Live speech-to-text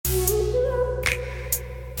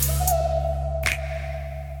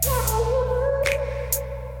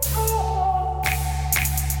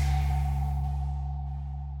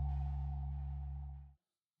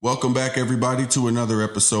Welcome back, everybody, to another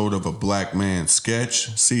episode of A Black Man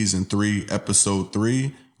Sketch, Season 3, Episode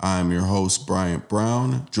 3. I'm your host, Bryant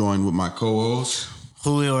Brown, joined with my co-host,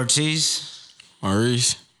 Julio Ortiz,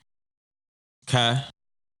 Maurice, Kai,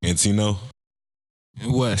 and Tino,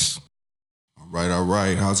 and Wes. All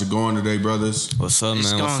right. How's it going today, brothers? What's up,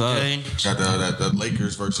 man? What's up? Good. Got the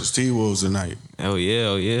Lakers versus T-Wolves tonight. Oh yeah.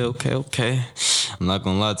 Okay. I'm not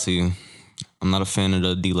gonna lie to you. I'm not a fan of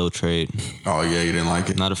the D-Lo trade. Oh, yeah, you didn't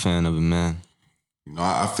like it? Not a fan of it, man. You know,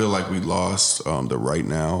 I feel like we lost the right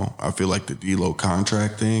now. I feel like the D-Lo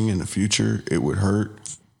contract thing in the future, it would hurt.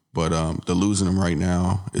 But the losing him right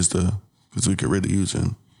now is because we could really use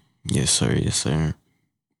him. Yes, sir.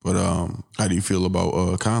 But how do you feel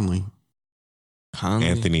about Conley?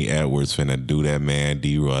 Anthony Edwards finna do that man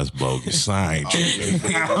D-Ross bogus sign.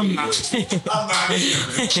 I'm not we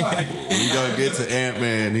gonna get to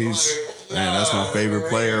Ant-Man. That's my favorite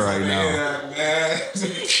player right now.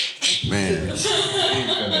 Man.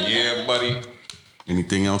 Yeah, buddy.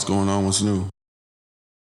 Anything else going on? What's new?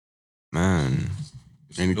 Man.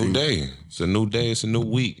 Anything? New day. It's a new day. It's a new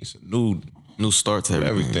week. It's a new start to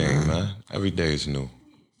everything, man. Every day is new.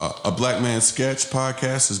 A Black Man Sketch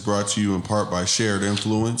podcast is brought to you in part by Shared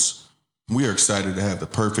Influence. We are excited to have the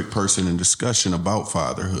perfect person in discussion about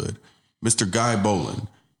fatherhood, Mr. Guy Boland,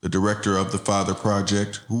 the director of the Father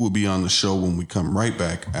Project, who will be on the show when we come right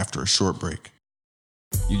back after a short break.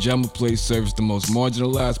 Ujama Place serves the most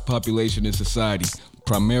marginalized population in society,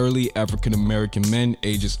 primarily African American men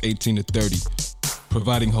ages 18 to 30,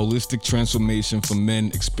 providing holistic transformation for men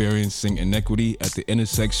experiencing inequity at the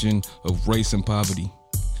intersection of race and poverty.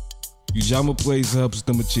 Ujama Place helps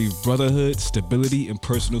them achieve brotherhood, stability, and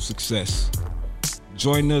personal success.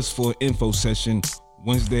 Join us for an info session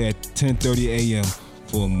Wednesday at 10:30 a.m.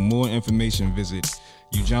 For more information, visit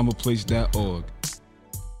ujamaplace.org.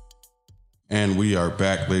 And we are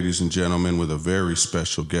back, ladies and gentlemen, with a very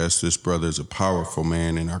special guest. This brother is a powerful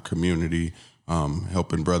man in our community,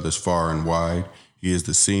 helping brothers far and wide. He is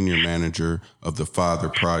the senior manager of the Father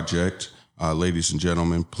Project. Ladies and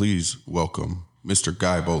gentlemen, please welcome Mr.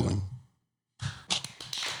 Guy Boland.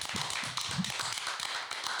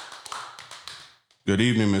 Good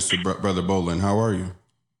evening, Mr. Brother Boland. How are you?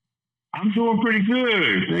 I'm doing pretty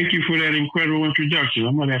good. Thank you for that incredible introduction.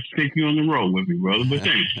 I'm going to have to take you on the road with me, brother, but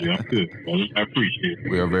thank you. I'm good, brother. I appreciate it.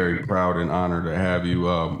 We are very proud and honored to have you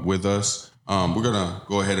with us. We're going to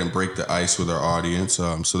go ahead and break the ice with our audience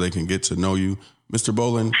so they can get to know you. Mr.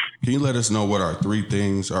 Boland, can you let us know what are 3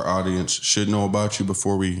 things our audience should know about you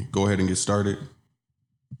before we go ahead and get started?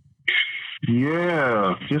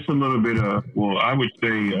 Yeah, just a little bit of, I would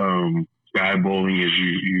say Guy Boland, as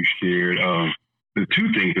you shared. The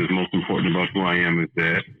 2 things that's most important about who I am is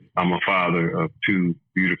that I'm a father of 2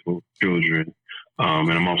 beautiful children,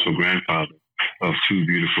 and I'm also grandfather of 2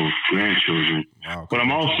 beautiful grandchildren. Wow, but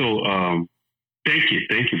I'm also, thank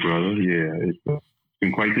you, brother. Yeah, it's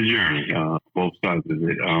been quite the journey, both sides of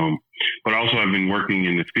it. But also I've been working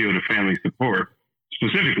in the field of family support,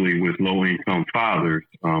 specifically with low-income fathers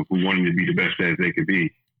who wanted to be the best as they could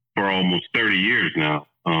be for almost 30 years now.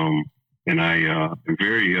 And I am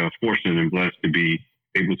very fortunate and blessed to be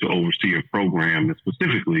able to oversee a program that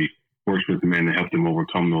specifically works with men to help them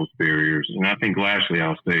overcome those barriers. And I think lastly,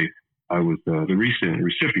 I'll say I was the recent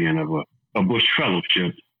recipient of a Bush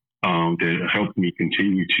Fellowship that helped me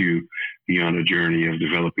continue to be on a journey of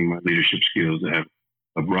developing my leadership skills that have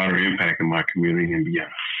a broader impact in my community and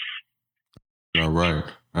beyond. All right.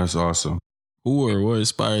 That's awesome. Who or what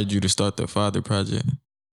inspired you to start the Father Project?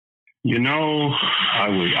 You know,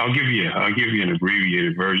 I'll give you an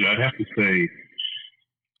abbreviated version. I'd have to say,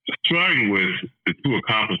 starting with the 2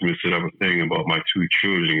 accomplishments that I was saying about my 2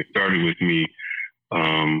 children, it started with me,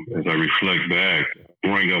 as I reflect back,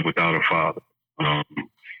 growing up without a father.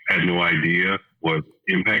 Had no idea what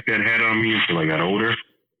impact that had on me until I got older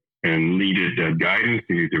and needed that guidance,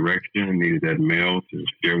 needed direction, needed that male to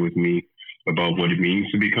share with me about what it means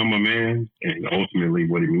to become a man and ultimately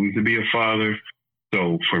what it means to be a father.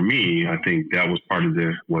 So for me, I think that was part of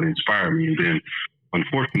what inspired me. And then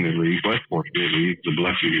unfortunately, but fortunately, it's a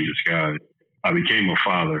blessing in disguise. I became a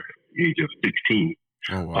father at the age of 16.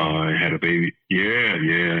 Oh, wow. I had a baby.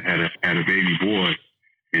 Yeah. Had a baby boy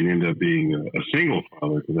and ended up being a single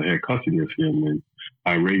father because I had custody of him and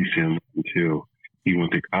I raised him until he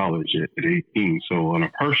went to college at 18. So on a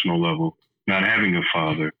personal level, not having a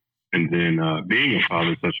father and then being a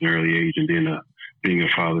father at such an early age and then being a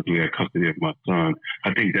father who had custody of my son,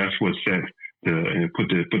 I think that's what put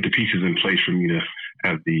the pieces in place for me to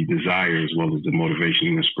have the desire as well as the motivation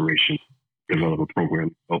and inspiration to develop a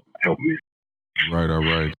program to help me. Right, all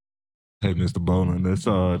right. Hey, Mr. Boland, it's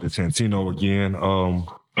Santino again.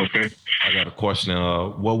 Okay. I got a question.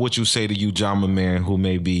 What would you say to Ujamaa men who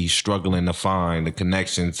may be struggling to find the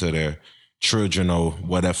connection to their children or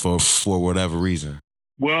whatever for whatever reason?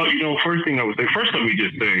 Well, first thing I would say, let me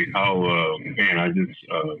just say how, I just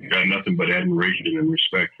got nothing but admiration and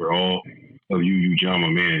respect for all of you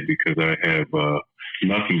Ujamaa men, because I have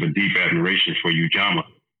nothing but deep admiration for Ujamaa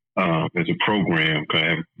as a program. I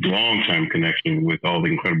have a long-time connection with all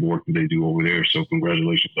the incredible work that they do over there. So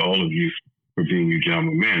congratulations to all of you for being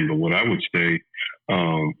Ujamaa men. But what I would say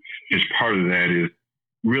is part of that is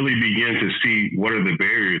really begin to see what are the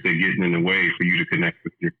barriers that are getting in the way for you to connect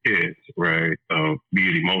with your kids, right? Be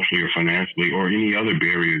it emotionally or financially or any other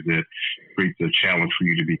barriers that creates a challenge for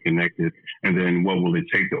you to be connected. And then what will it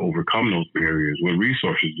take to overcome those barriers? What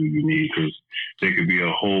resources do you need? Because there could be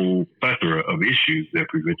a whole plethora of issues that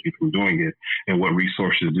prevent you from doing it. And what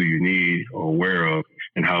resources do you need or aware of,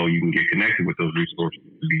 and how you can get connected with those resources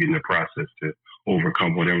to begin the process to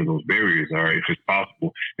overcome whatever those barriers are, if it's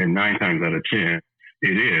possible. And 9 times out of 10,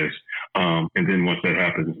 it is. And then once that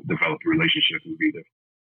happens, develop a relationship and be there.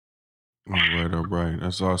 All right.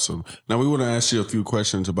 That's awesome. Now we want to ask you a few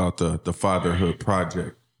questions about the Fatherhood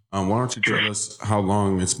Project. Why don't you tell us how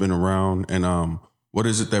long it's been around, and what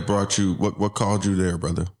is it that brought you, what called you there,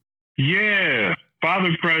 brother? Yeah, Father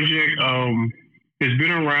Project has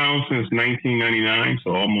been around since 1999,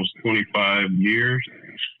 so almost 25 years.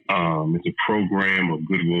 It's a program of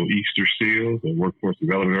Goodwill Easter Seals, a workforce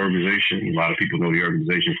development organization. A lot of people know the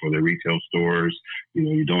organization for their retail stores.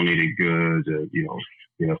 You donated goods,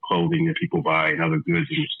 clothing that people buy and other goods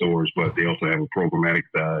in the stores, but they also have a programmatic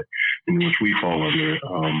side in which we fall under.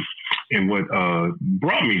 And what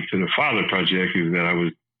brought me to the Father Project is that I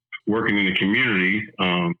was working in the community,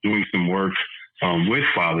 doing some work with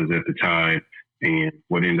fathers at the time. And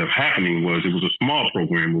what ended up happening was it was a small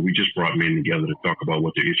program where we just brought men together to talk about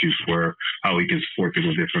what the issues were, how we can support them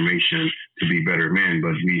with information to be better men.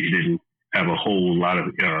 But we didn't have a whole lot of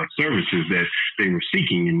services that they were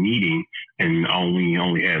seeking and needing, and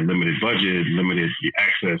only had limited budget, limited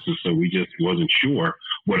access. And so we just wasn't sure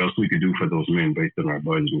what else we could do for those men based on our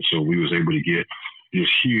budget. And so we was able to get this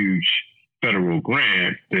huge federal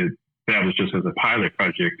grant that established just as a pilot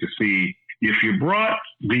project to see if you brought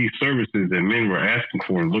these services that men were asking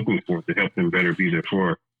for and looking for to help them better be there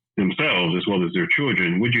for themselves as well as their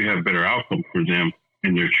children, would you have better outcomes for them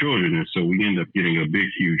and their children? And so we ended up getting a big,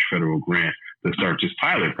 huge federal grant to start this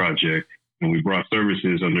pilot project. And we brought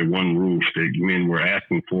services under one roof that men were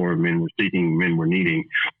asking for, men were seeking, men were needing,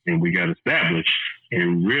 and we got established.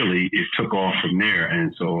 And really, it took off from there.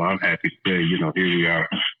 And so I'm happy to say, here we are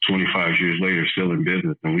 25 years later, still in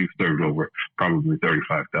business, and we've served over probably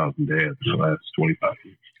 35,000 dads in the last 25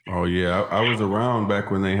 years. Oh, yeah. I was around back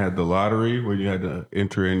when they had the lottery where you had to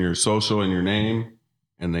enter in your social and your name.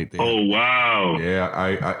 And they oh, wow.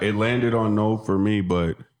 Yeah, it landed on no for me,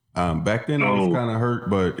 but back then I was kind of hurt,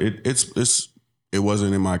 but it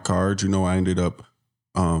wasn't in my cards. I ended up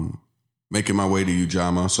making my way to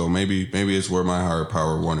Ujamaa, so maybe it's where my higher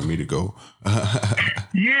power wanted me to go.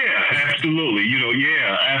 Yeah, absolutely.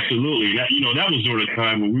 Absolutely. That was during a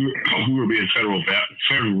time when we were being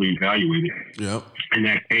federally evaluated. Yep. And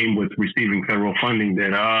that came with receiving federal funding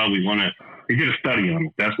that they did a study on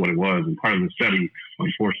it. That's what it was. And part of the study,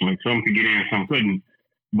 unfortunately, some could get in, some couldn't.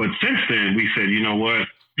 But since then, we said, you know what?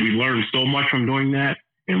 We learned so much from doing that.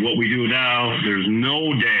 And what we do now, there's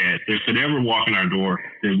no dad that could ever walk in our door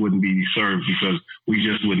that wouldn't be served, because we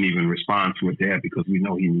just wouldn't even respond to a dad because we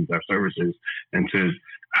know he needs our services. And to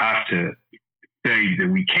have to say that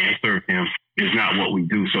we can't serve him is not what we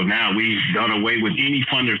do. So now we've done away with any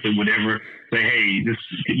funders that would ever say, hey,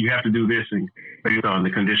 you have to do this, and based on the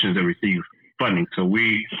conditions that receive funding. So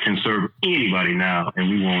we can serve anybody now, and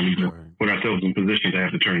we won't even put ourselves in position to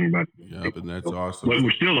have to turn anybody. Yep, and that's awesome. But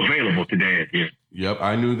we're still available today. Yeah. Yep,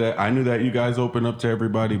 I knew that you guys open up to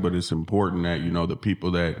everybody, but it's important that the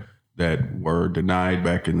people that were denied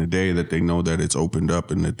back in the day, that they know that it's opened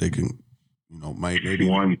up and that they can, might maybe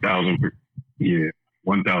 1,000%. Yeah,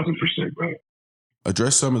 1,000%, right.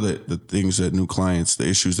 Address some of the things that new clients, the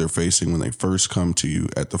issues they're facing when they first come to you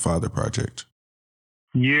at the Father Project.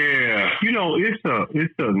 Yeah,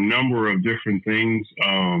 it's a number of different things.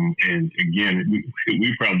 And again,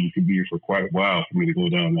 we probably could be here for quite a while for me to go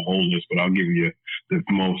down the whole list, but I'll give you the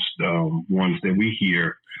most ones that we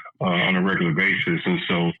hear on a regular basis. And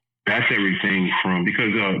so that's everything from,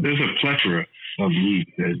 because there's a plethora of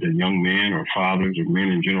needs that young men or fathers or men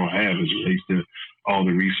in general have as it relates to all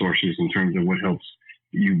the resources in terms of what helps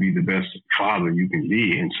you be the best father you can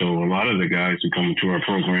be. And so a lot of the guys who come into our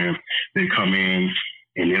program, they come in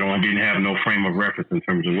and they didn't have no frame of reference in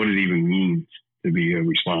terms of what it even means to be a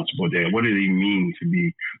responsible dad? What does it mean to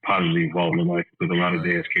be positively involved in life? Because a lot of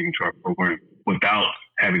dads came into our program without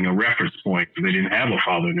having a reference point, because they didn't have a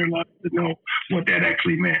father in their life to know what that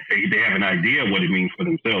actually meant. They have an idea of what it means for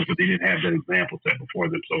themselves, but they didn't have that example set before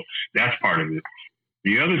them. So that's part of it.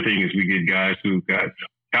 The other thing is we get guys who got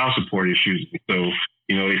child support issues. So,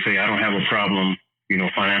 they say, I don't have a problem,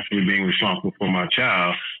 financially being responsible for my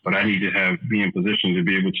child, but I need to be in position to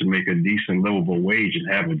be able to make a decent, livable wage and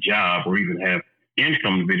have a job or even have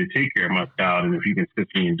income to be able to take care of my child. And if you can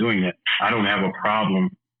assist me in doing that, I don't have a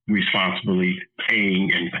problem responsibly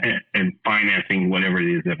paying and financing whatever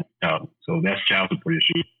it is that my child. So that's child support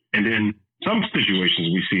issue. And then some situations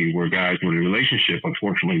we see where guys with a relationship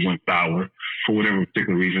unfortunately went sour for whatever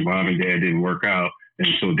particular reason. Mom and dad didn't work out. And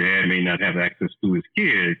so dad may not have access to his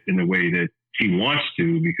kids in the way that he wants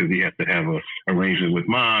to, because he has to have a arrangement with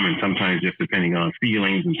mom. And sometimes just depending on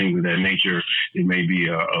feelings and things of that nature, it may be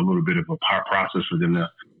a little bit of a process for them to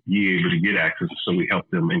be able to get access. So we help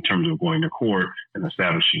them in terms of going to court and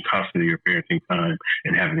establishing custody or parenting time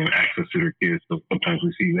and having them access to their kids. So sometimes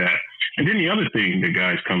we see that. And then the other thing that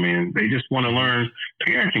guys come in, they just want to learn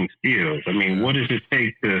parenting skills. I mean, what does it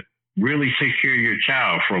take to really take care of your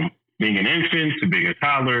child, from being an infant to being a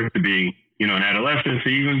toddler to being, an adolescent to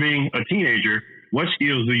even being a teenager? What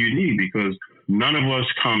skills do you need? Because none of us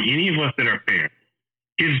any of us that are parents,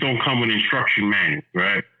 kids don't come with instruction manuals,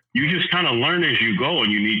 right? You just kind of learn as you go,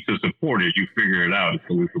 and you need to support as you figure it out.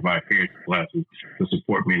 So we provide parenting classes to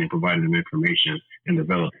support men and provide them information and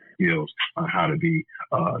develop skills on how to be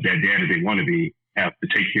that dad that they want to be, have to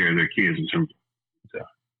take care of their kids in terms of.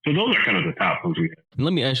 So those are kind of the top ones we have.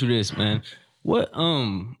 Let me ask you this, man. What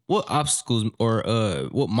obstacles or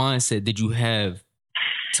what mindset did you have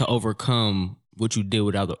to overcome what you did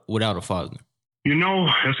without a father?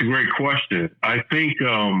 That's a great question. I think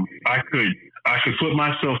I could put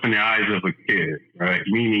myself in the eyes of a kid, right?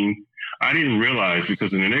 Meaning I didn't realize,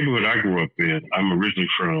 because in the neighborhood I grew up in, I'm originally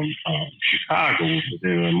from Chicago, but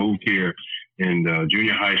then I moved here in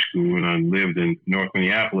junior high school, and I lived in North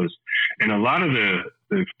Minneapolis. And a lot of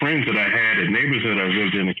the friends that I had and neighbors that I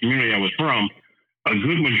lived in, the community I was from, a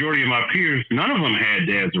good majority of my peers, none of them had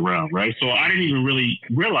dads around, right? So I didn't even really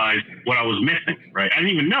realize what I was missing, right? I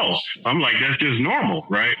didn't even know. I'm like, that's just normal,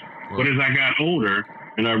 right? But as I got older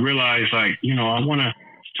and I realized, I want to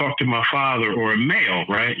talk to my father, or a male,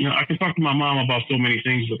 right? I can talk to my mom about so many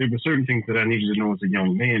things, but there were certain things that I needed to know as a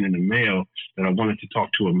young man and a male that I wanted to talk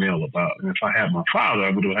to a male about. And if I had my father, I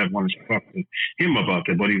would have wanted to talk to him about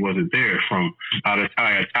that, but he wasn't there, from how to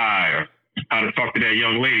tie a tie, or how to talk to that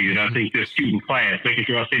young lady that I think that's cute in class, making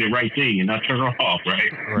sure I say the right thing and not turn her off,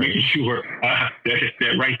 right? Making sure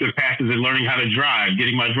that rites of passage and learning how to drive,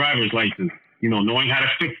 getting my driver's license, knowing how to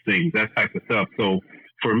fix things, that type of stuff. So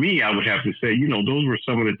for me, I would have to say, those were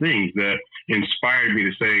some of the things that inspired me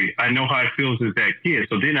to say, I know how it feels as that kid.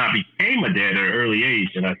 So then I became a dad at an early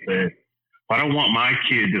age, and I said, I don't want my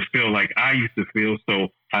kid to feel like I used to feel. So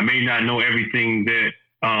I may not know everything that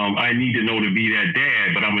I need to know to be that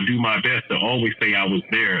dad, but I'm going to do my best to always say I was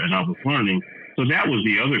there and I was learning. So that was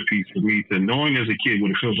the other piece for me, to knowing as a kid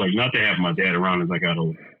what it feels like not to have my dad around as I got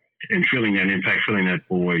older, and feeling that impact, feeling that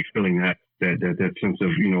void, feeling that sense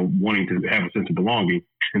of, wanting to have a sense of belonging.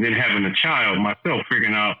 And then having a child myself,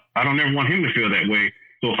 figuring out I don't ever want him to feel that way.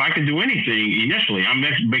 So if I can do anything initially, I'm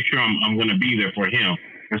make sure I'm going to be there for him.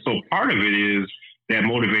 And so part of it is that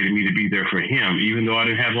motivated me to be there for him, even though I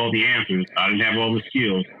didn't have all the answers, I didn't have all the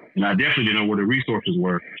skills, and I definitely didn't know where the resources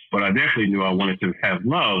were, but I definitely knew I wanted to have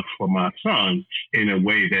love for my son in a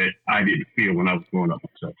way that I didn't feel when I was growing up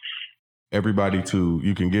myself. Everybody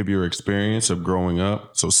you can give your experience of growing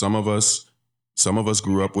up. So some of us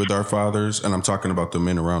grew up with our fathers, and I'm talking about the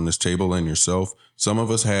men around this table and yourself. Some of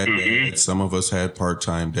us had dads, some of us had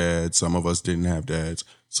part-time dads, some of us didn't have dads.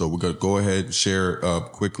 So we're going to go ahead and share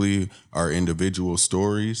quickly our individual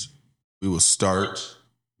stories. We will start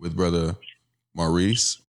with Brother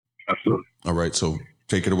Maurice. Absolutely. All right, so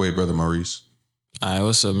take it away, Brother Maurice. All right,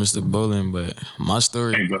 what's up, Mr. Bowling? But my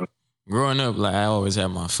story, Hey, brother. growing up, I always had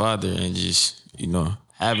my father, and just,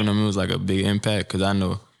 having him, it was like a big impact, because I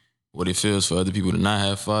know what it feels for other people to not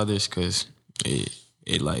have fathers, because it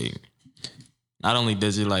not only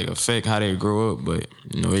does it affect how they grow up, but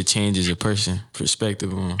it changes a person's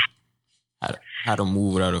perspective on how to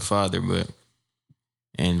move without a father.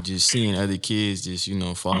 And just seeing other kids just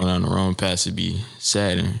falling on the wrong path would be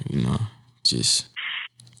sad, and just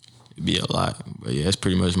it'd be a lot. But yeah, that's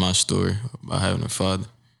pretty much my story about having a father.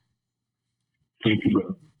 Thank you,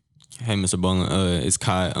 brother. Hey, Mr. Bowling, it's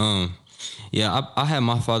Kai. Yeah, I had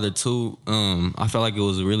my father too. I felt like it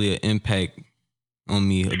was really an impact on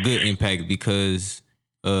me, a good impact, because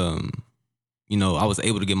I was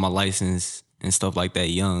able to get my license and stuff like that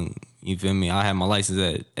young. You feel me? I had my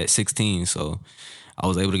license at 16, so I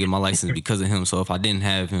was able to get my license because of him. So if I didn't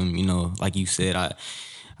have him, like you said, I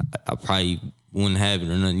probably wouldn't have it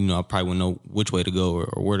or nothing. I probably wouldn't know which way to go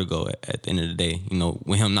or where to go at the end of the day.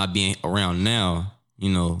 With him not being around now,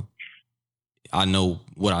 I know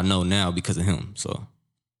what I know now because of him. So.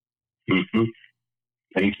 Mm-hmm.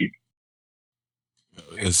 Thank you.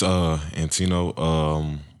 It's Antino.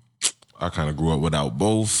 I kind of grew up without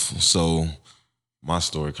both, so my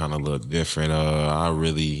story kind of looked different. I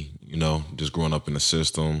really, just growing up in the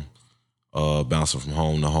system, bouncing from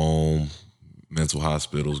home to home, mental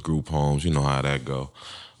hospitals, group homes. You know how that go.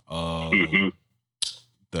 The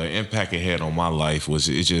impact it had on my life was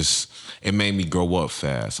it made me grow up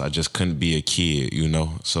fast. I just couldn't be a kid,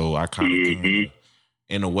 So I kind of,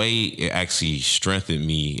 in a way, it actually strengthened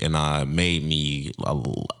me and made me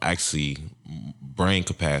actually brain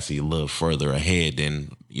capacity a little further ahead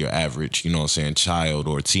than your average, child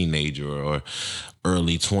or teenager or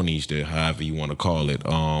early 20s, however you want to call it.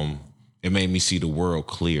 It made me see the world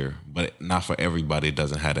clear, but not for everybody. It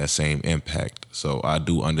doesn't have that same impact. So I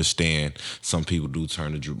do understand some people do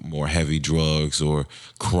turn to more heavy drugs or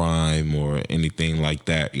crime or anything like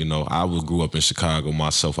that. I grew up in Chicago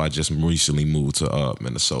myself. I just recently moved to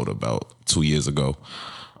Minnesota about 2 years ago.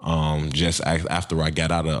 Just after I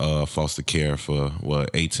got out of foster care for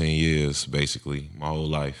 18 years, basically my whole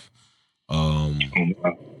life.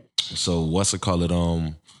 So what's it called?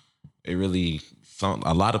 It really.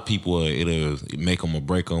 A lot of people, it'll make them or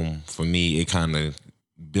break them. For me, it kind of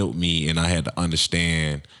built me, and I had to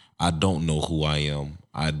understand I don't know who I am.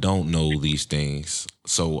 I don't know these things.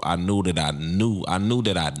 So I knew that I knew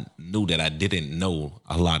that I didn't know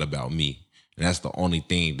a lot about me. And that's the only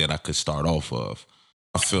thing that I could start off of.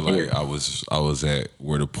 I feel like I was at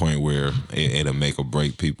the point where it'll make or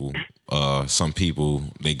break people. Some people,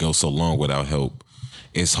 they go so long without help.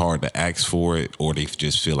 It's hard to ask for it, or they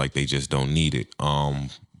just feel like they just don't need it.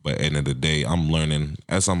 But at the end of the day, I'm learning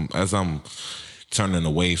as I'm turning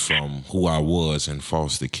away from who I was in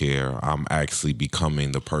foster care. I'm actually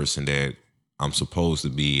becoming the person that I'm supposed to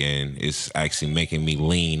be, and it's actually making me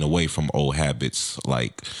lean away from old habits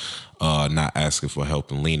like not asking for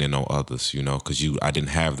help and leaning on others. Because I didn't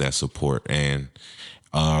have that support. And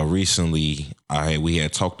recently we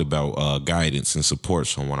had talked about guidance and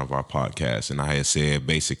supports on one of our podcasts, and I had said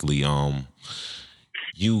basically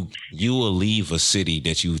you will leave a city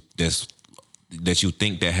that you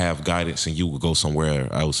think that have guidance, and you will go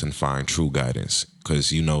somewhere else and find true guidance, because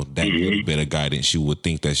that little bit of guidance you would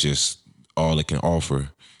think that's just all it can offer,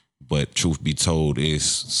 but truth be told, is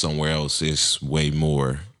somewhere else is way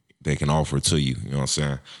more they can offer to you. You know what I'm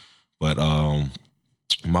saying? But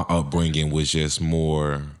my upbringing was just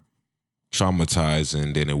more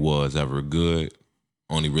traumatizing than it was ever good.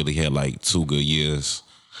 Only really had like 2 good years,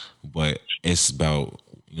 but it's about,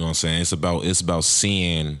 what I'm saying? It's about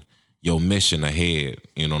seeing your mission ahead.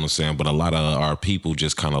 You know what I'm saying? But a lot of our people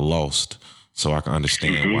just kind of lost. So I can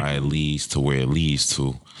understand why it leads to where it leads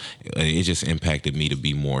to. It just impacted me to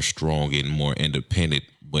be more strong and more independent,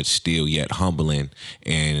 but still yet humbling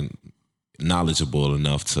and knowledgeable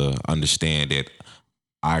enough to understand that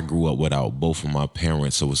I grew up without both of my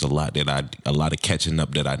parents, so it's a lot of catching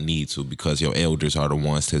up that I need to, because your elders are the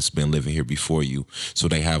ones that's been living here before you, so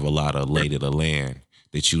they have a lot of lay to the land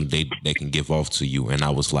that they can give off to you, and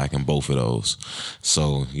I was lacking both of those.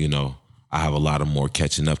 So I have a lot of more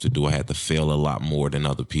catching up to do. I had to fail a lot more than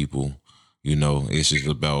other people. It's just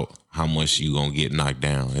about how much you gonna get knocked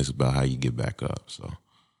down. It's about how you get back up. So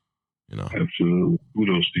absolutely,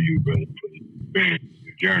 kudos to you, brother, for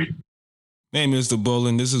your journey. Hey, Mr.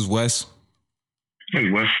 Bolin, this is Wes. Hey,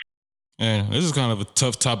 Wes. And this is kind of a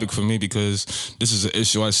tough topic for me, because this is an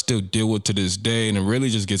issue I still deal with to this day, and it really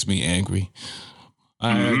just gets me angry.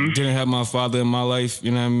 I didn't have my father in my life,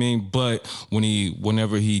 you know what I mean? But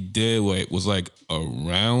whenever he did, was like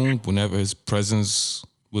around, whenever his presence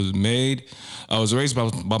was made, I was raised by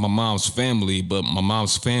my mom's family, but my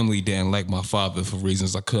mom's family didn't like my father for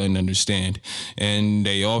reasons I couldn't understand. And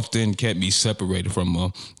they often kept me separated from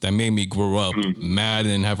her. That made me grow up mad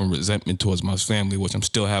and having resentment towards my family, which I'm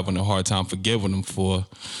still having a hard time forgiving them for,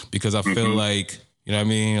 because I feel like, you know what I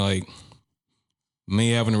mean? Like,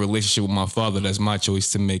 me having a relationship with my father, that's my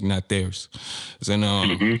choice to make, not theirs.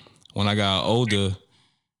 And when I got older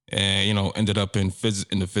and, ended up in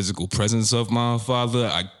the physical presence of my father,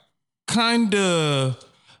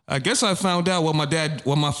 I guess I found out what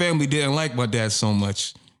my family didn't like my dad so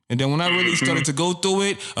much. And then when I really started to go through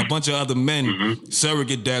it, a bunch of other men,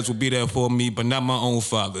 surrogate dads, would be there for me, but not my own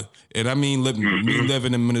father. And I mean, me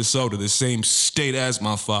living in Minnesota, the same state as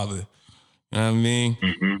my father. You know what I mean?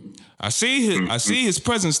 Mm-hmm. I see his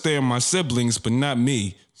presence there in my siblings, but not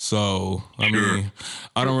me. So, I mean,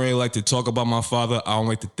 I don't really like to talk about my father. I don't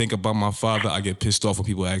like to think about my father. I get pissed off when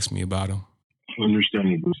people ask me about him.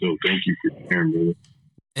 Understandable. So thank you for sharing, brother.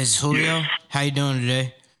 It's Julio. How you doing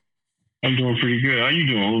today? I'm doing pretty good. How you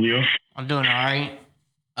doing, Julio? I'm doing all right.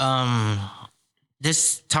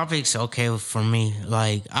 This topic's okay for me.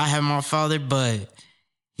 Like, I have my father, but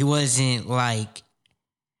he wasn't like,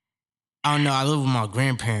 I don't know, I live with my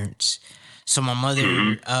grandparents. So my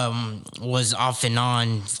mother was off and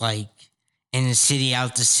on, like, in the city,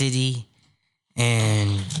 out the city.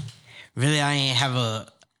 And really, I didn't have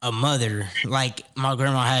a mother. Like, my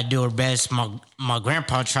grandma had to do her best. My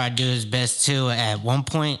grandpa tried to do his best, too. At one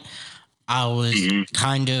point, I was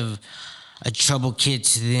kind of a trouble kid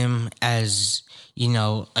to them as, you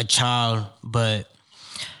know, a child. But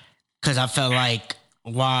because I felt like,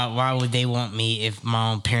 why would they want me if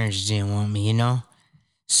my own parents didn't want me, you know?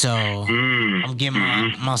 So I'm getting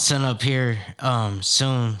my son up here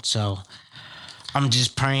soon. So I'm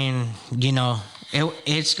just praying, you know,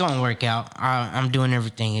 it's gonna work out. I'm doing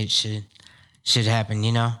everything it should happen,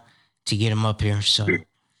 you know, to get him up here. So I'm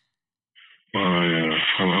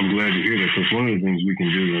glad to hear that, because one of the things we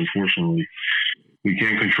can do, unfortunately, we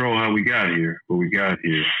can't control how we got here, but we got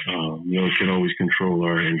here. We can't always control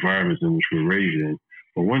our environments in which we're raised in.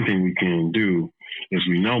 But one thing we can do is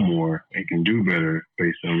we know more and can do better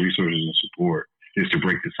based on resources and support is to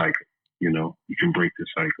break the cycle. You know, you can break the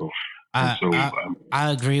cycle.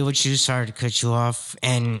 I agree with you. Sorry to cut you off.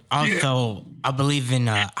 And also, I believe in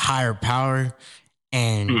a higher power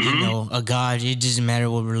and, you know, a God. It doesn't matter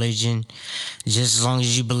what religion. Just as long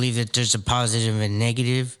as you believe that there's a positive and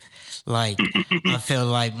negative. Like, I feel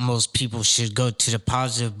like most people should go to the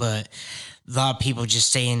positive, but a lot of people just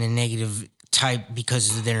stay in the negative type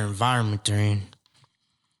because of their environment they're in.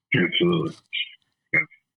 Absolutely.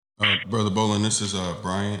 Yeah. Brother Bolin, this is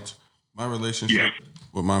Bryant. My relationship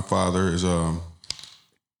with my father is it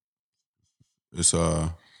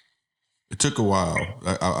took a while.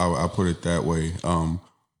 I'll put it that way.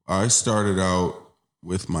 I started out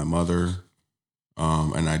with my mother,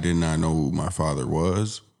 and I did not know who my father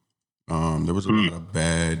was. There was a lot of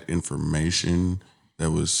bad information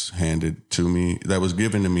that was handed to me, that was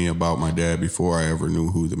given to me about my dad before I ever knew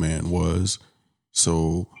who the man was.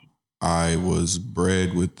 So I was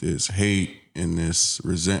bred with this hate and this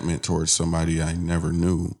resentment towards somebody I never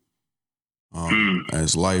knew.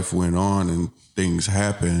 As life went on and things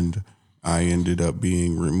happened, I ended up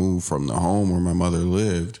being removed from the home where my mother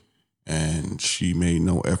lived, and she made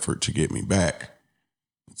no effort to get me back.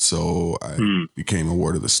 So I became a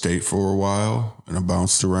ward of the state for a while, and I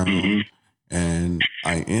bounced around. And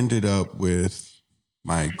I ended up with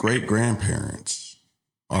my great-grandparents.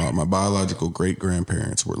 My biological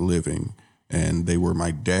great-grandparents were living, and they were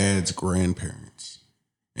my dad's grandparents.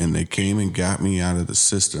 And they came and got me out of the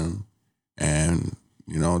system. And,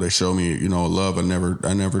 you know, they showed me, you know, a love I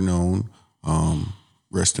never known.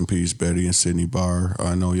 Rest in peace, Betty and Sydney Barr.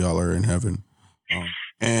 I know y'all are in heaven.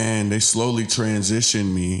 And they slowly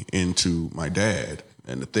transitioned me into my dad.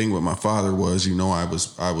 And the thing with my father was, you know, I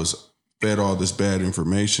was fed all this bad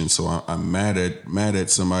information, so I'm mad at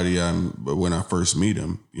somebody when I first meet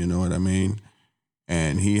him, you know what I mean?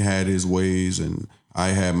 And he had his ways and I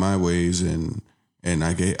had my ways, and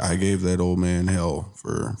I gave that old man hell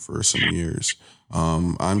for some years.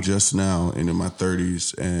 I'm just now into my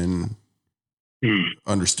 30s and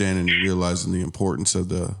understanding and realizing the importance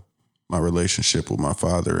of my relationship with my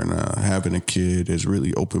father, and having a kid has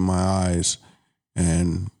really opened my eyes.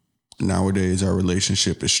 And nowadays, our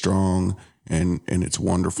relationship is strong and it's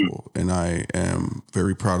wonderful. And I am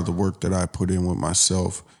very proud of the work that I put in with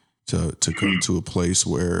myself to come to a place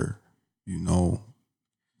where, you know,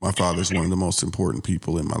 my father's one of the most important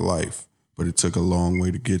people in my life. But it took a long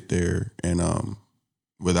way to get there. And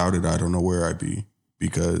without it, I don't know where I'd be.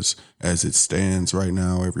 Because as it stands right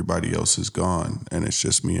now, everybody else is gone. And it's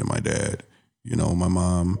just me and my dad. You know, my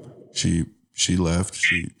mom, she left.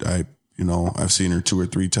 I've seen her 2 or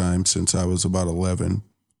 3 times since I was about 11.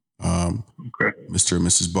 Mr. and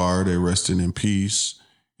Mrs. Barr, they're resting in peace.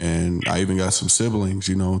 And I even got some siblings,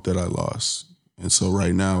 you know, that I lost. And so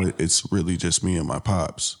right now it's really just me and my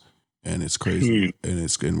pops, and it's crazy,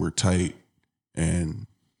 and we're tight.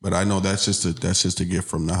 But I know that's just a gift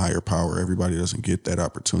from the higher power. Everybody doesn't get that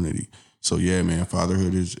opportunity. So yeah, man,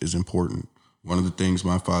 fatherhood is important. One of the things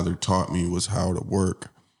my father taught me was how to work.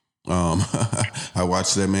 I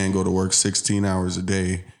watched that man go to work 16 hours a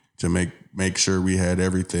day to make sure we had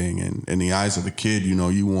everything. And in the eyes of the kid, you know,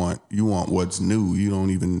 you want what's new. You don't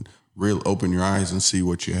even really open your eyes and see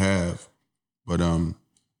what you have. But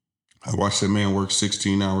I watched that man work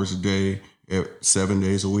 16 hours a day, 7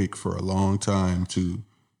 days a week for a long time to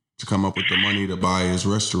come up with the money to buy his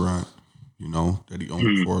restaurant, that he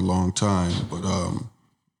owned for a long time. But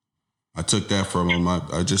I took that from him.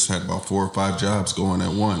 I just had about 4 or 5 jobs going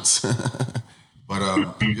at once. But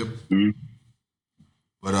yep.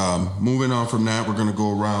 But moving on from that, we're gonna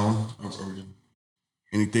go around.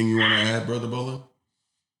 Anything you want to add, Brother Bullen?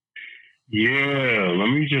 Yeah, let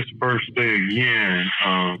me just first say again,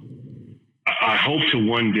 I hope to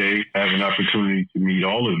one day have an opportunity to meet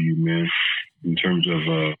all of you, man, in terms of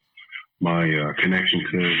my connection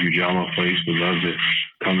to Ujamaa Place. Would love to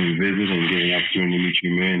come and visit and get an opportunity to meet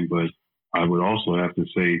you, men. But I would also have to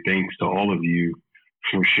say thanks to all of you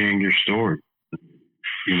for sharing your story,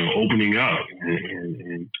 opening up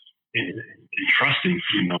and trusting,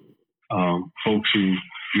 folks who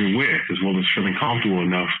you're with, as well as feeling comfortable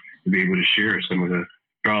enough to be able to share some of the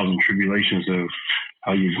trials and tribulations of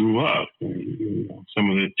how you grew up, and, some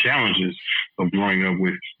of the challenges of growing up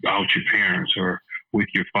without your parents or with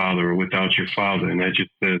your father or without your father. And that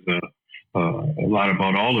just says a lot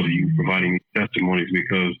about all of you providing these testimonies,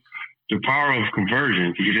 because the power of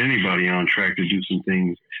conversion to get anybody on track to do some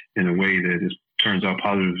things in a way that turns out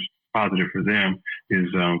positive for them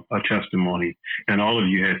is a testimony. And all of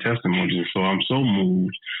you had testimonies. And so I'm so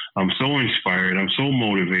moved. I'm so inspired. I'm so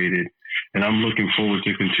motivated. And I'm looking forward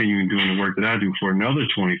to continuing doing the work that I do for another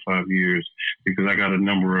 25 years, because I got a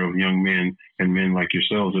number of young men and men like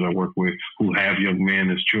yourselves that I work with who have young men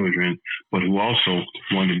as children, but who also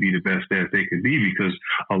want to be the best that they could be, because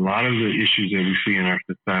a lot of the issues that we see in our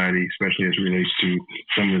society, especially as it relates to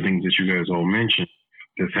some of the things that you guys all mentioned,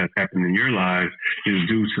 that has happened in your lives, is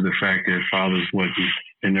due to the fact that fathers wasn't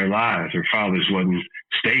in their lives, or fathers wasn't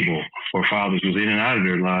stable, or fathers was in and out of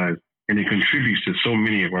their lives. And it contributes to so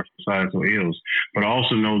many of our societal ills. But I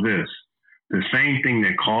also know this, the same thing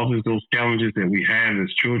that causes those challenges that we have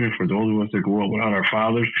as children, for those of us that grew up without our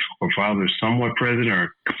fathers, or fathers somewhat present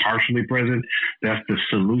or partially present, that's the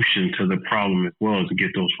solution to the problem as well, is to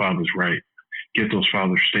get those fathers right, get those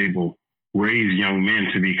fathers stable, raise young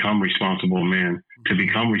men to become responsible men, to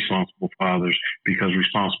become responsible fathers, because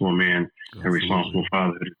responsible men and responsible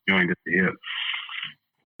fatherhood is joined at the hip.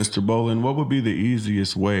 Mr. Bullen, what would be the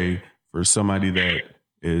easiest way for somebody that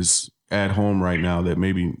is at home right now that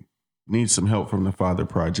maybe needs some help from the Father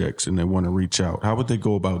Projects and they want to reach out? How would they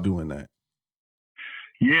go about doing that?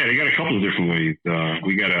 Yeah, they got a couple of different ways.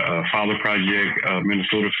 We got a Father Project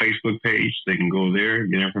Minnesota Facebook page. They can go there,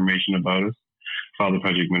 get information about us. Father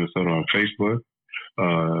Project Minnesota on Facebook.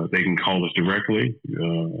 They can call us directly,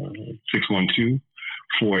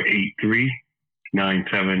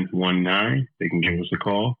 612-483-9719. They can give us a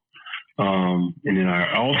call. And then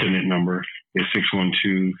our alternate number is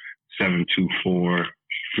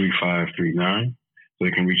 612-724-3539. So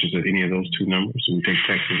they can reach us at any of those two numbers. So we take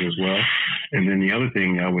texts as well. And then the other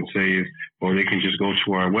thing I would say is, or they can just go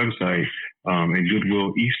to our website at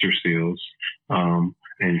Goodwill Easter Seals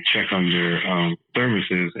and check under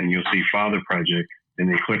services, and you'll see Father Project. And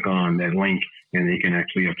they click on that link and they can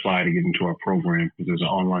actually apply to get into our program, because there's an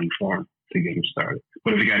online form to get them started.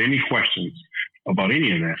 But if they got any questions about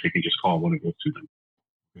any of that, they can just call one of those two.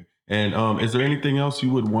 And is there anything else you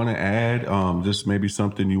would want to add? Just maybe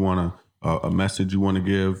something you want to, a message you want to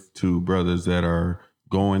give to brothers that are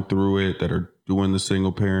going through it, that are doing the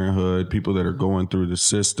single parenthood, people that are going through the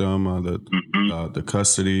system, the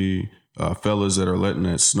custody, fellas that are letting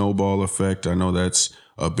that snowball effect. I know that's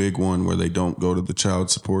a big one, where they don't go to the child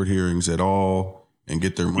support hearings at all and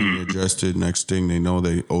get their money adjusted. Next thing they know,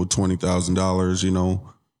 they owe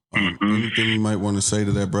 $20,000, Anything you might want to say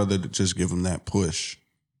to that brother to just give him that push?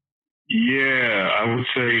 Yeah, I would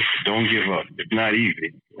say don't give up. It's not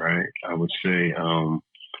easy, right? I would say,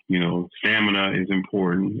 stamina is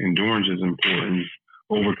important. Endurance is important.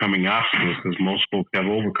 Overcoming obstacles, because most folks have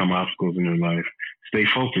overcome obstacles in their life. Stay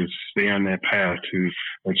focused. Stay on that path to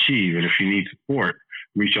achieve. And if you need support,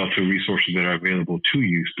 reach out to resources that are available to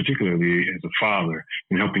you, particularly as a father,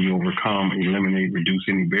 in helping you overcome, eliminate, reduce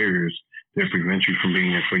any barriers that prevent you from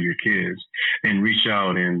being there for your kids. And reach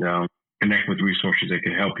out and connect with resources that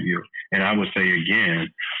can help you. And I would say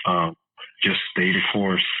again, just stay the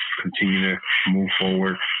course, continue to move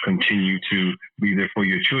forward, continue to be there for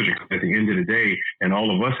your children. At the end of the day, and all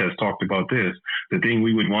of us has talked about this, the thing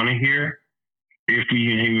we would want to hear, if we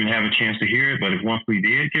didn't even have a chance to hear it, but if once we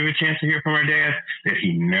did give a chance to hear from our dad, that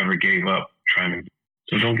he never gave up trying to.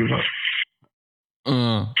 So don't give up.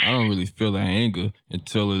 I don't really feel that anger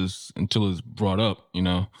until it's brought up,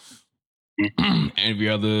 Every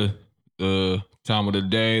other time of the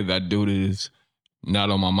day, that dude is not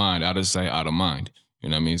on my mind. Out of sight, out of mind. You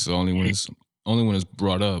know what I mean? So only when it's only when it's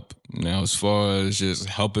brought up. Now, as far as just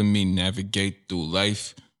helping me navigate through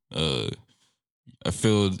life, I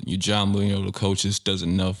feel Ujama, the coaches, does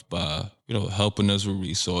enough by, helping us with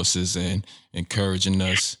resources and encouraging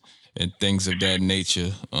us and things of that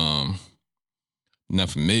nature. Not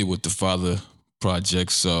familiar with the Father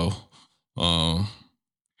Project, so I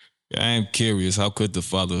am curious, how could the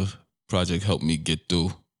Father Project help me get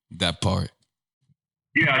through that part?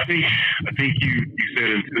 Yeah, I think you said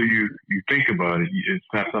until you think about it, it's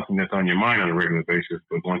not something that's on your mind on a regular basis.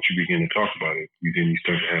 But once you begin to talk about it, you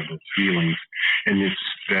start to have those feelings, and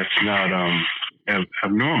that's not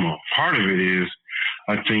abnormal. Part of it is,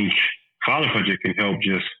 I think, Father Project can help.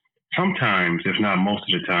 Just sometimes, if not most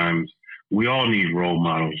of the times, we all need role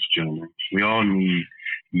models, gentlemen. We all need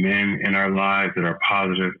men in our lives that are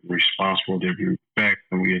positive, responsible, that we respect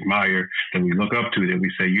and we admire, that we look up to, that we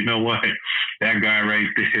say, you know what, that guy right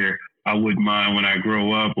there, I wouldn't mind when I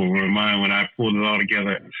grow up, or wouldn't mind when I pull it all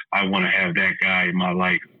together. I want to have that guy in my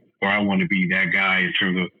life, or I want to be that guy in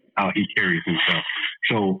terms of how he carries himself.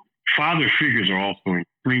 So father figures are also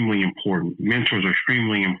extremely important. Mentors are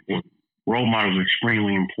extremely important. Role models are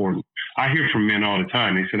extremely important. I hear from men all the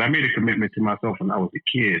time. They said, I made a commitment to myself when I was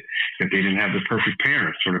a kid, if they didn't have the perfect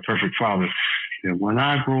parents or the perfect father, that when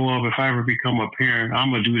I grow up, if I ever become a parent,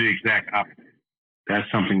 I'm going to do the exact opposite. That's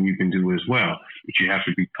something you can do as well. But you have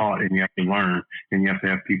to be taught, and you have to learn, and you have to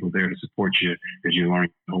have people there to support you as you learn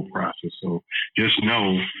the whole process. So just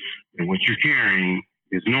know that what you're carrying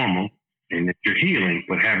is normal, and that you're healing,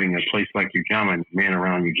 but having a place like Ujama and men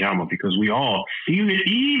around Ujama, because we all,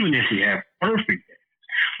 even if we have perfect,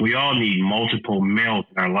 we all need multiple males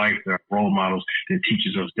in our life that are role models that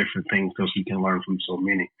teaches us different things, because we can learn from so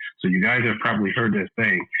many. So you guys have probably heard that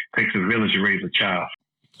saying, takes a village to raise a child.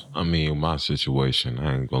 I mean, my situation,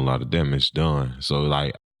 I ain't gonna lie, the damage done. So,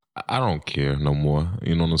 like, I don't care no more.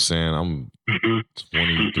 You know what I'm saying? I'm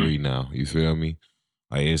 23 now. You feel me?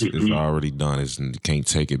 Like, it's already done. You can't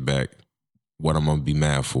take it back. What I'm gonna be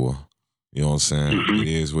mad for? You know what I'm saying? It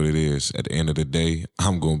is what it is. At the end of the day,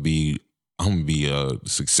 I'm gonna be a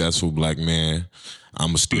successful black man. I'm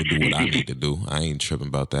gonna still do what I need to do. I ain't tripping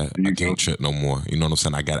about that. I can't trip no more. You know what I'm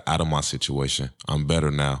saying? I got out of my situation. I'm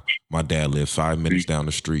better now. My dad lived 5 minutes down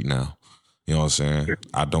the street now. You know what I'm saying?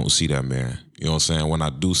 I don't see that man. You know what I'm saying? When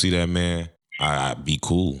I do see that man, I be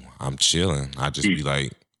cool. I'm chilling. I just be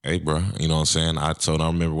like, hey, bro. You know what I'm saying? I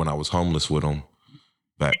remember when I was homeless with him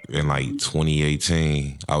back in like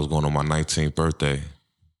 2018. I was going on my 19th birthday.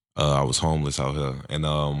 I was homeless out here. And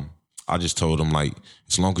I just told him, like,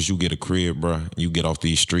 as long as you get a crib, bro, you get off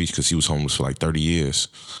these streets, because he was homeless for like 30 years.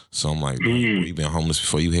 So I'm like, bro, you been homeless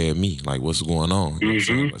before you had me. Like, what's going on? You know what I'm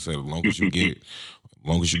saying? I said, as long as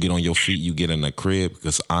you get on your feet, you get in a crib,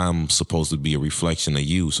 because I'm supposed to be a reflection of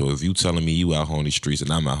you. So if you telling me you out here on the streets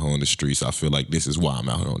and I'm out here on the streets, I feel like this is why I'm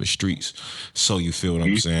out here on the streets. So you feel what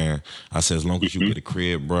I'm saying? I said, as long as you get a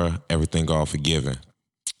crib, bro, everything all forgiven.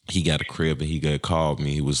 He got a crib and he called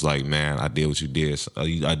me. He was like, man, I did what you did.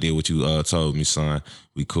 I did what you told me, son.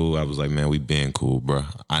 We cool. I was like, man, we been cool, bro.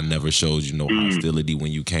 I never showed you no hostility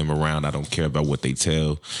when you came around. I don't care about what they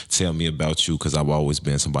tell me about you, because I've always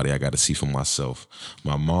been somebody I got to see for myself.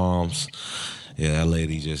 My mom's, yeah, that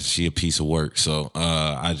lady she a piece of work. So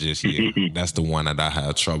that's the one that I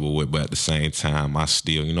had trouble with. But at the same time, I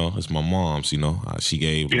still, it's my mom's, she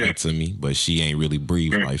gave life to me, but she ain't really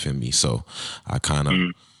breathed life in me. So I kind of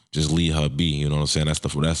just leave her be, you know what I'm saying?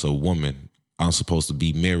 That's a woman. I'm supposed to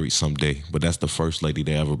be married someday, but that's the first lady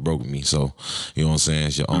that ever broke me. So, you know what I'm saying?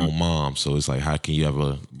 It's your own mom. So it's like, how can you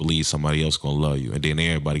ever believe somebody else gonna love you? And then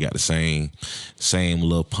everybody got the same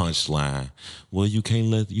little punchline. Well, you can't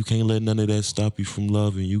let none of that stop you from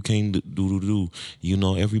loving. You can't do. You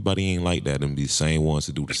know, everybody ain't like that, and be the same ones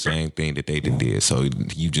to do the same thing that they did. So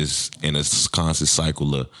you just in a constant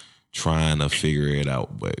cycle of trying to figure it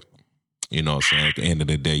out, but. You know what I'm saying? At the end of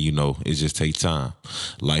the day, it just takes time.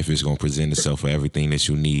 Life is gonna present itself for everything that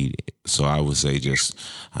you need. So I would say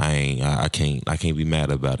I can't be mad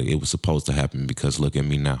about it. It was supposed to happen, because look at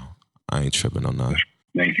me now. I ain't tripping on nothing.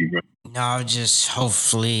 Thank you, bro. No, just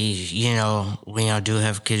hopefully, when y'all do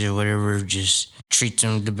have kids or whatever, just treat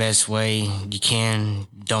them the best way you can.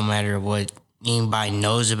 Don't matter what anybody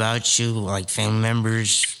knows about you, like family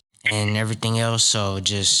members and everything else. So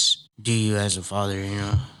just do you as a father,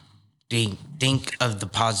 Think of the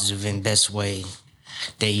positive and best way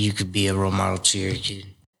that you could be a role model to your kid.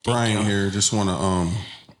 Brian here, just want to,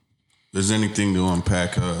 if there's anything to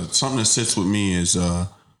unpack. Something that sits with me is,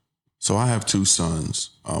 so I have 2 sons.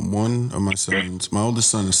 One of my sons, my oldest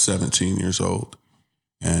son is 17 years old,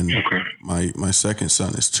 and my second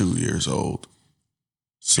son is 2 years old.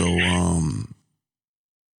 So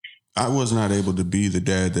I was not able to be the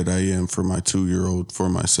dad that I am for my 2-year-old, for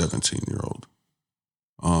my 17-year-old.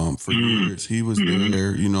 For years, he was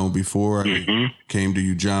there, you know, before I came to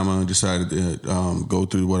Ujamaa, decided to go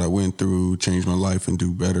through what I went through, change my life and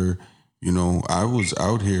do better. You know, I was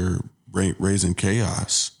out here raising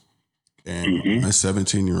chaos. And my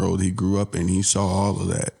 17-year-old, he grew up and he saw all of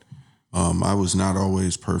that. I was not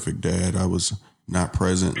always perfect dad. I was not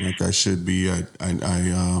present like I should be. There's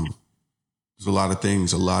a lot of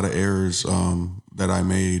things, a lot of errors that I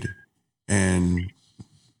made. And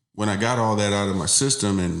when I got all that out of my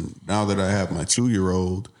system, and now that I have my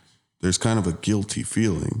 2-year-old, there's kind of a guilty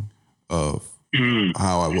feeling of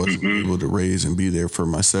how I wasn't able to raise and be there for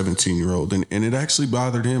my 17-year-old. And it actually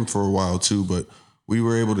bothered him for a while too, but we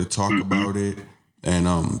were able to talk about it and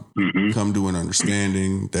come to an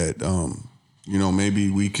understanding that, you know,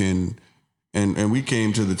 maybe we can, and we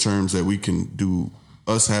came to the terms that we can do.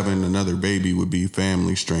 Us having another baby would be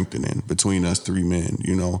family strengthening between us 3 men.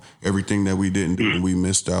 You know, everything that we didn't do and we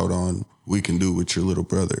missed out on, we can do with your little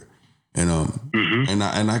brother. And and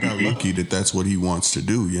I got lucky that that's what he wants to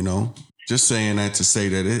do. You know, just saying that to say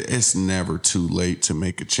that it's never too late to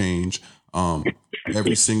make a change.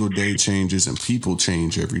 Every single day changes and people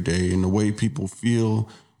change every day, and the way people feel.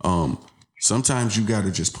 Sometimes you got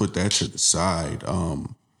to just put that to the side.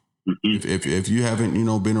 If you haven't, you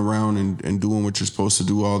know, been around and doing what you're supposed to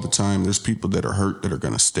do all the time, there's people that are hurt that are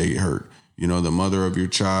going to stay hurt. You know, the mother of your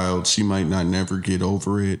child, she might not never get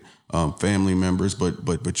over it. Family members,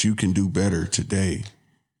 but you can do better today,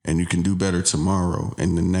 and you can do better tomorrow,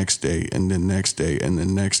 and the next day, and the next day, and the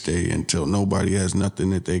next day, until nobody has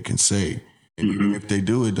nothing that they can say. And even if they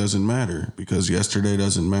do, it doesn't matter, because yesterday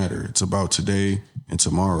doesn't matter. It's about today and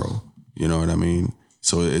tomorrow. You know what I mean?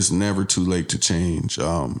 So it's never too late to change.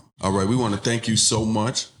 All right, we want to thank you so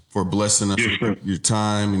much for blessing us with your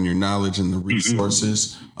time and your knowledge and the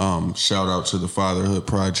resources. Shout out to the Fatherhood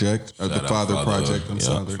Project, the Father Project. I'm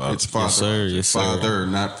sorry, it's Father, yes, sir. Father,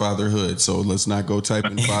 not Fatherhood. So let's not go type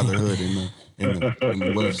in Fatherhood in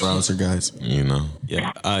the web browser, guys. You know,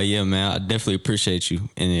 yeah, man. I definitely appreciate you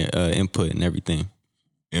and your input and everything.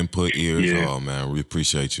 Input, ears, all, man. We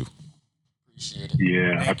appreciate you.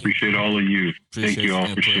 Yeah, I appreciate all of you. Thank you all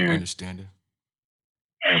for sharing. Understanding.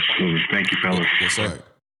 Absolutely. Thank you, fellas. Yes, sir.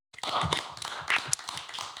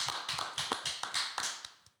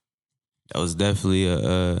 That was definitely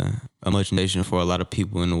a much nation for a lot of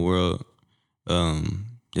people in the world.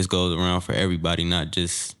 This goes around for everybody, not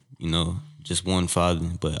just, you know, just one father,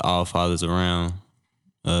 but all fathers around.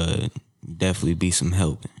 Definitely be some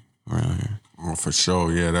help around here. Oh, for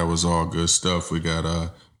sure. Yeah, that was all good stuff. We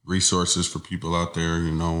got resources for people out there,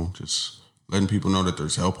 you know, just letting people know that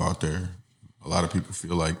there's help out there. A lot of people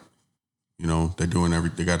feel like, you know, they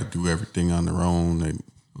got to do everything on their own. A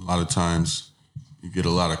lot of times you get a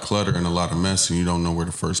lot of clutter and a lot of mess, and you don't know where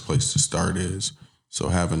the first place to start is. So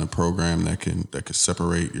having a program that can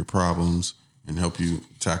separate your problems and help you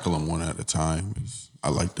tackle them one at a time, I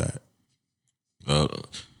like that.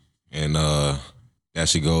 And that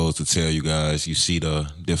should goes to tell you guys, you see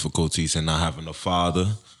the difficulties in not having a father.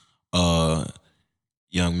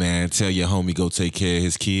 Young man, tell your homie go take care of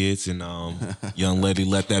his kids, and young lady,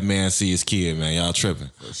 let that man see his kid, man. Y'all tripping.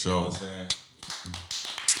 For sure. You know what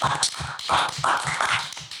I'm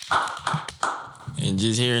saying? And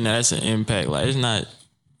just hearing that's an impact. Like, it's not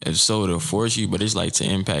so to force you, but it's like to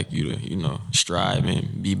impact you to, you know, strive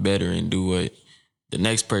and be better and do what the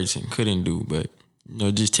next person couldn't do. But, you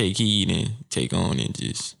know, just take heed and take on and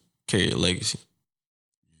just carry a legacy.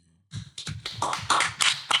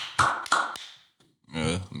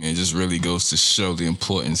 I mean, it just really goes to show the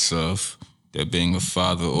importance of that being a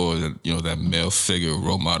father, or, you know, that male figure,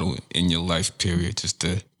 role model in your life period, just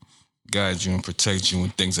to guide you and protect you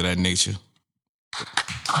and things of that nature.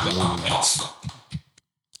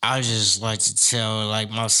 I would just like to tell, like,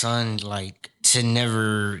 my son, like, to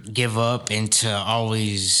never give up and to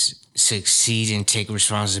always succeed and take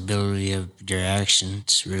responsibility of their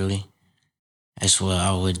actions, really. That's what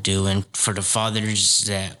I would do. And for the fathers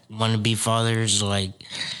that want to be fathers, like,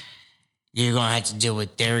 you're going to have to deal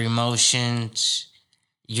with their emotions.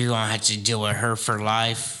 You're going to have to deal with her for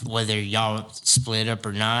life, whether y'all split up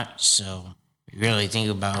or not. So really think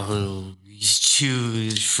about who you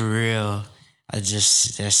choose for real.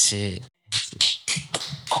 That's it.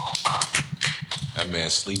 That man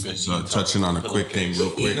sleeping. So touching on a quick thing real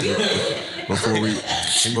quick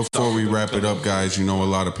before we wrap it up, guys, you know, a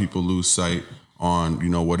lot of people lose sight on, you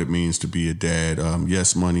know, what it means to be a dad.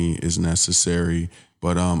 Yes, money is necessary,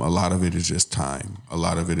 but a lot of it is just time. A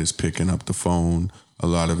lot of it is picking up the phone. A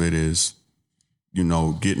lot of it is you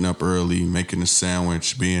know, getting up early, making a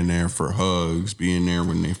sandwich, being there for hugs, being there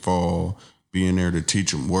when they fall, being there to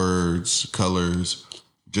teach them words, colors,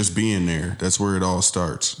 just being there. That's where it all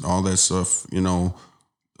starts. All that stuff, you know,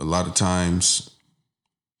 a lot of times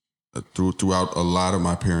throughout a lot of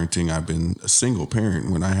my parenting, I've been a single parent.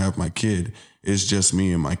 When I have my kid, it's just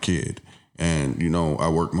me and my kid. And, you know, I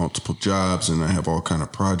work multiple jobs and I have all kind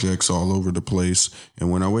of projects all over the place. And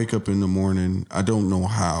when I wake up in the morning, I don't know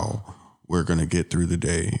how we're going to get through the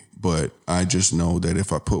day. But I just know that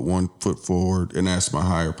if I put one foot forward and ask my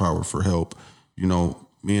higher power for help, you know,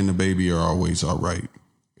 me and the baby are always all right.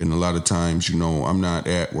 And a lot of times, you know, I'm not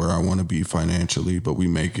at where I want to be financially, but we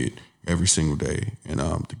make it every single day. And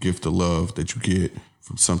the gift of love that you get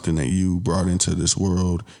from something that you brought into this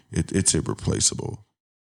world, it's irreplaceable.